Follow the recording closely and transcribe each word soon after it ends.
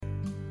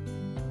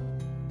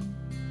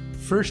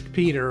1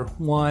 Peter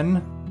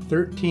 1,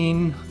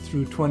 13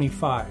 through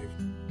 25.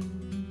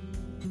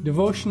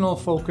 Devotional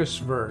focus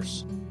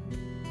verse.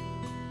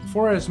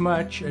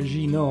 Forasmuch as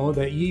ye know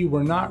that ye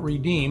were not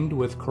redeemed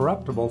with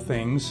corruptible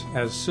things,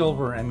 as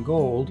silver and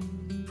gold,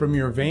 from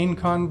your vain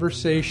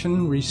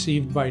conversation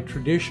received by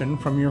tradition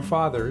from your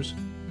fathers,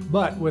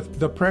 but with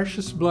the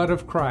precious blood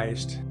of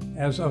Christ,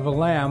 as of a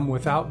lamb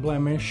without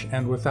blemish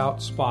and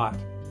without spot.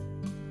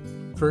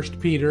 1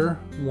 Peter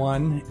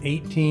 1,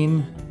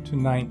 18 to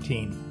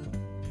 19.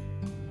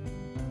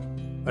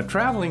 A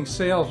traveling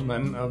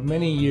salesman of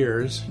many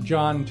years,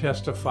 John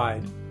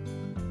testified,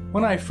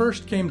 "When I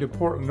first came to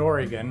Portland,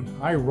 Oregon,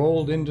 I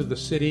rolled into the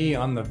city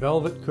on the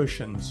velvet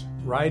cushions,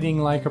 riding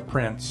like a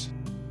prince.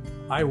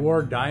 I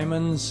wore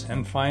diamonds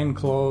and fine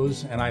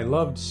clothes, and I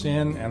loved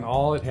sin and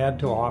all it had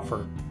to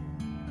offer.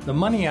 The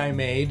money I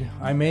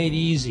made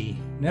easy,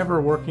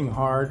 never working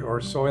hard or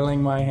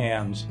soiling my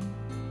hands.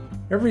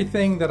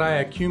 Everything that I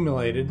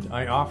accumulated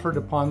I offered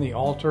upon the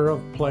altar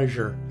of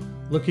pleasure,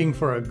 looking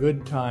for a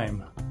good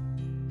time.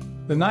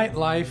 The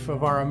nightlife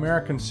of our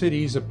American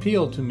cities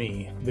appealed to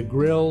me, the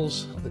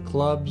grills, the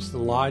clubs, the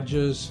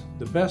lodges,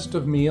 the best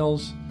of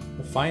meals,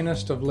 the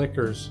finest of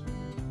liquors.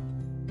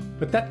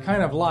 But that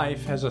kind of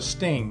life has a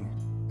sting.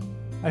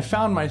 I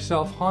found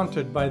myself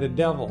haunted by the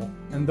devil,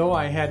 and though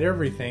I had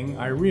everything,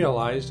 I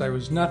realized I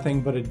was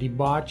nothing but a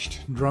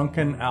debauched,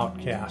 drunken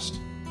outcast."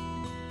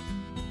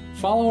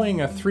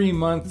 Following a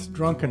 3-month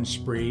drunken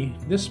spree,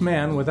 this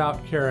man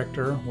without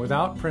character,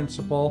 without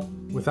principle,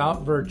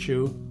 without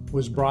virtue,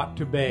 was brought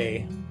to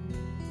bay.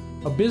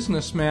 A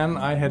businessman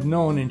I had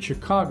known in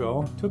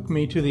Chicago took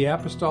me to the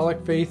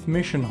Apostolic Faith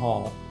Mission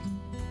Hall.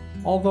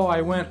 Although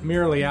I went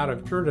merely out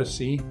of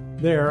courtesy,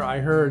 there I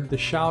heard the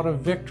shout of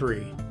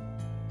victory.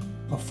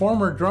 A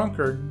former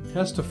drunkard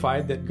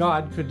testified that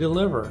God could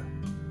deliver.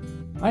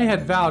 I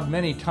had vowed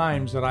many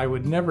times that I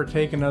would never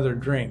take another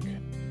drink,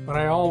 but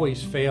I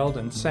always failed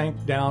and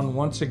sank down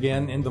once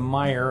again in the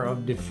mire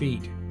of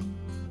defeat.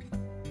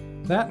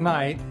 That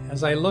night,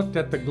 as I looked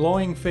at the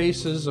glowing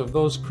faces of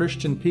those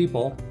Christian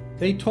people,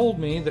 they told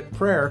me that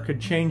prayer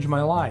could change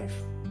my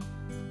life.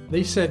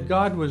 They said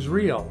God was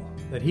real,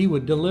 that He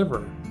would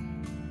deliver.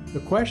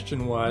 The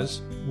question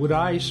was, would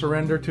I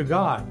surrender to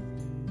God?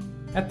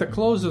 At the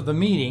close of the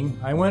meeting,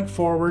 I went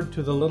forward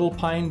to the little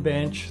pine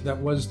bench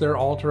that was their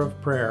altar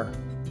of prayer.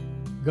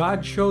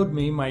 God showed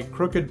me my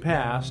crooked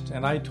past,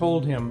 and I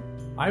told Him,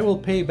 "I will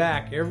pay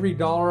back every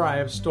dollar I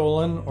have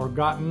stolen or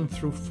gotten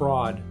through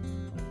fraud."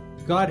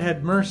 God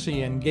had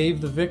mercy and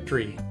gave the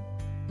victory.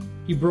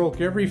 He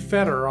broke every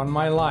fetter on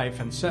my life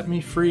and set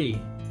me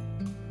free.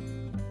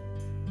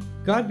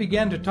 God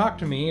began to talk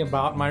to me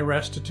about my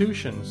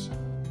restitutions.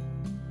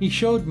 He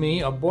showed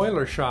me a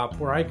boiler shop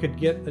where I could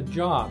get a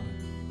job.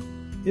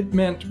 It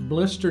meant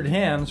blistered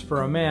hands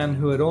for a man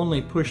who had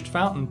only pushed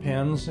fountain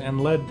pens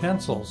and lead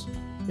pencils.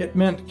 It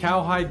meant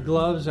cowhide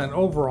gloves and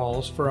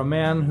overalls for a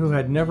man who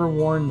had never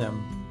worn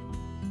them.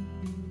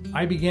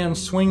 I began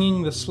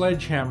swinging the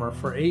sledgehammer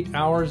for 8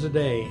 hours a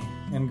day,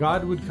 and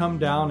God would come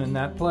down in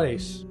that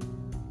place.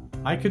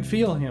 I could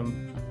feel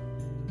Him.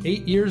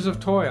 8 years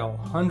of toil,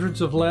 hundreds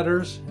of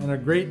letters, and a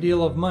great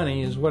deal of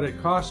money is what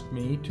it cost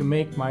me to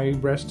make my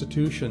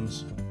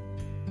restitutions.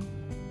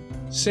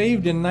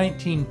 Saved in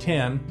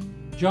 1910,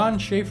 John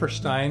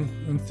Schaefferstein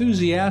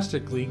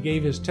enthusiastically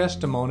gave his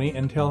testimony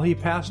until he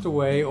passed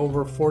away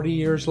over 40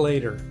 years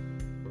later.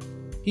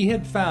 He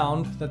had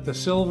found that the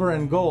silver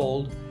and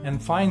gold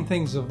and fine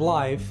things of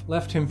life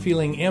left him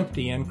feeling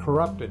empty and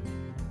corrupted.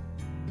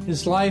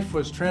 His life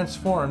was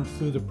transformed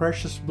through the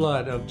precious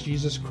blood of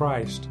Jesus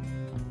Christ.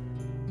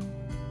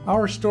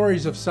 Our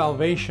stories of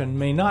salvation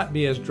may not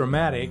be as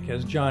dramatic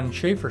as John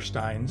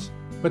Schaefferstein's,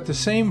 but the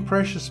same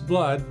precious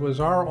blood was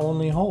our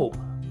only hope.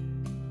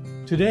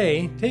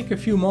 Today, take a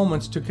few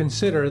moments to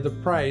consider the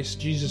price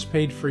Jesus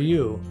paid for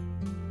you.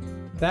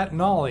 That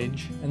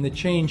knowledge and the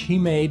change He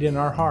made in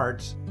our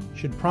hearts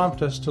should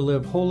prompt us to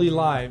live holy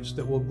lives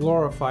that will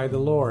glorify the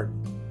Lord.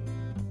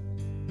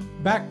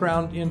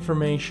 Background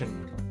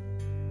information.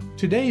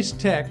 Today's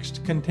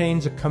text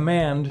contains a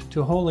command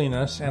to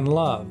holiness and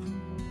love.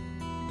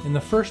 In the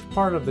first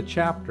part of the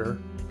chapter,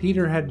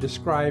 Peter had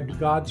described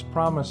God's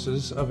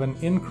promises of an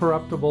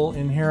incorruptible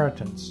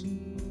inheritance.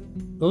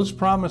 Those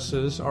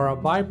promises are a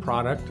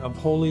byproduct of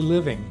holy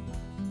living.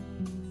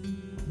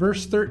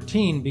 Verse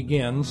 13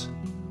 begins,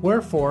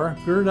 "Wherefore,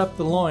 gird up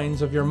the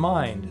loins of your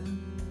mind."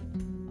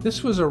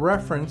 This was a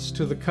reference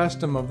to the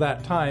custom of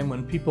that time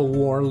when people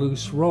wore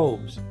loose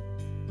robes.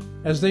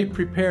 As they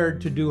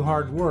prepared to do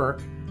hard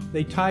work,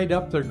 they tied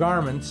up their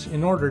garments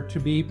in order to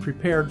be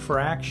prepared for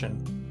action.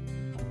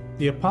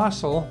 The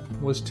apostle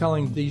was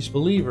telling these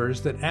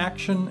believers that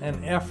action and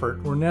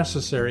effort were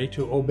necessary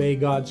to obey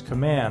God's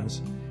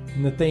commands,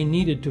 and that they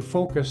needed to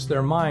focus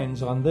their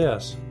minds on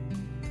this.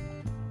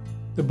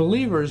 The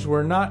believers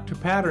were not to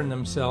pattern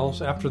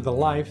themselves after the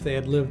life they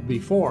had lived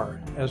before,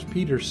 as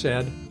Peter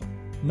said,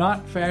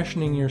 "not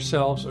fashioning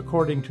yourselves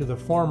according to the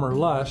former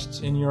lusts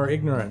in your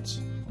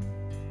ignorance."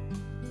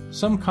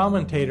 Some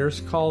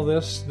commentators call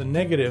this the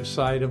negative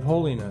side of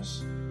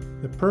holiness.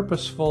 the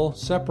purposeful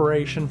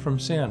separation from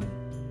sin.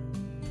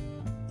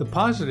 The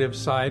positive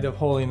side of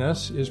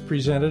holiness is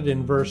presented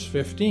in verse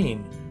 15,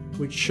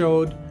 which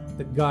showed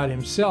that God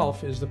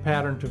himself is the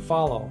pattern to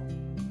follow.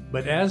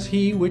 But as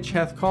he which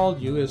hath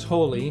called you is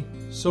holy,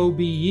 so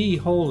be ye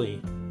holy.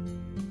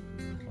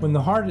 When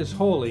the heart is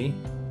holy,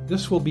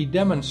 this will be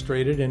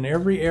demonstrated in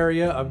every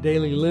area of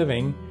daily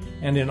living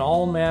and in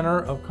all manner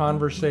of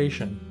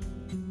conversation.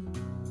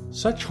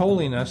 Such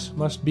holiness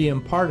must be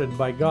imparted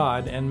by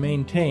God and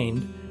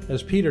maintained,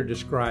 as Peter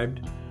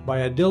described, by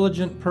a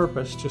diligent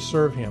purpose to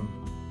serve him.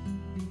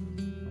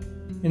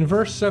 In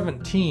verse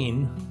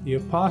 17, the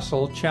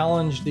apostle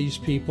challenged these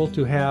people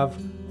to have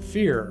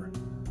fear,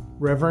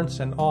 reverence,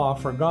 and awe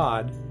for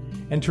God,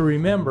 and to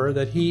remember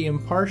that he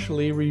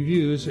impartially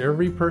reviews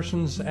every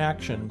person's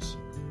actions.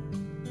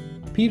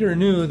 Peter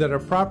knew that a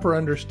proper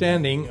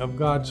understanding of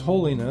God's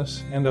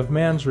holiness and of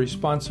man's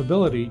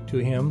responsibility to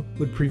him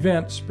would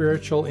prevent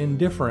spiritual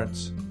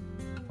indifference.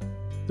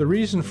 The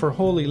reason for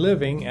holy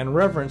living and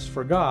reverence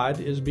for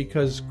God is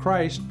because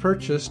Christ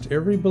purchased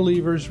every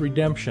believer's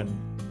redemption.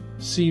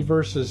 See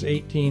verses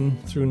 18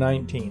 through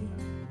 19.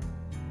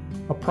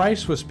 A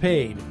price was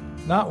paid,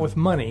 not with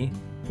money,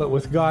 but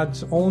with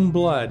God's own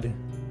blood,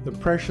 the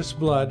precious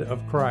blood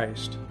of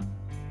Christ.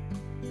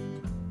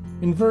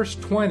 In verse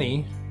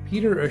 20,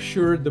 Peter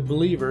assured the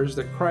believers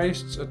that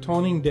Christ's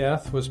atoning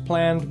death was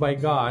planned by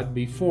God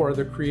before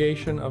the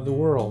creation of the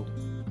world.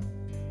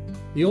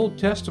 The Old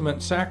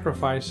Testament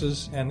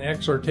sacrifices and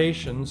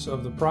exhortations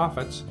of the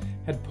prophets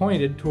had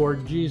pointed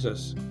toward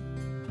Jesus.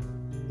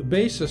 The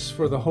basis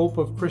for the hope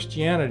of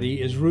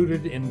Christianity is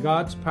rooted in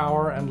God's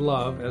power and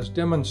love as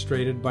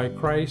demonstrated by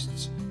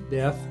Christ's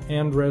death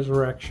and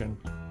resurrection.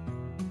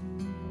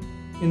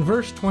 In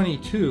verse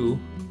 22,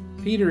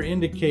 Peter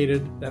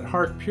indicated that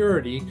heart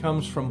purity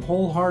comes from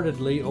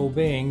wholeheartedly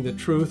obeying the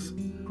truth,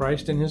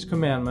 Christ and his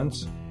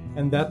commandments,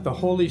 and that the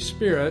Holy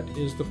Spirit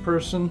is the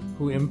person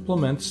who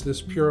implements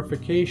this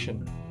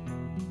purification.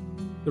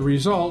 The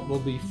result will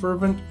be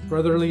fervent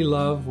brotherly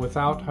love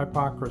without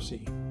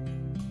hypocrisy.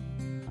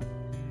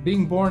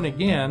 Being born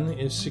again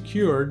is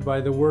secured by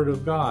the Word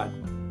of God.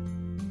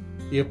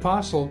 The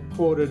apostle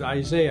quoted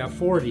Isaiah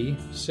 40,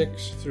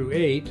 6 through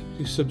 8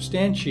 to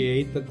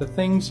substantiate that the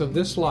things of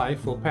this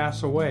life will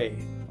pass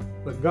away,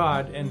 but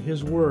God and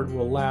his Word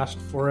will last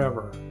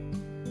forever.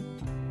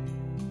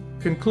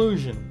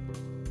 Conclusion.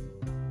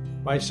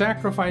 By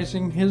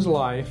sacrificing his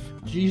life,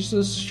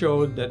 Jesus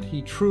showed that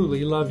he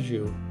truly loves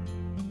you.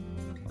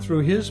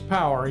 Through his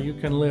power, you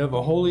can live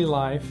a holy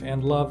life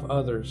and love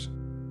others.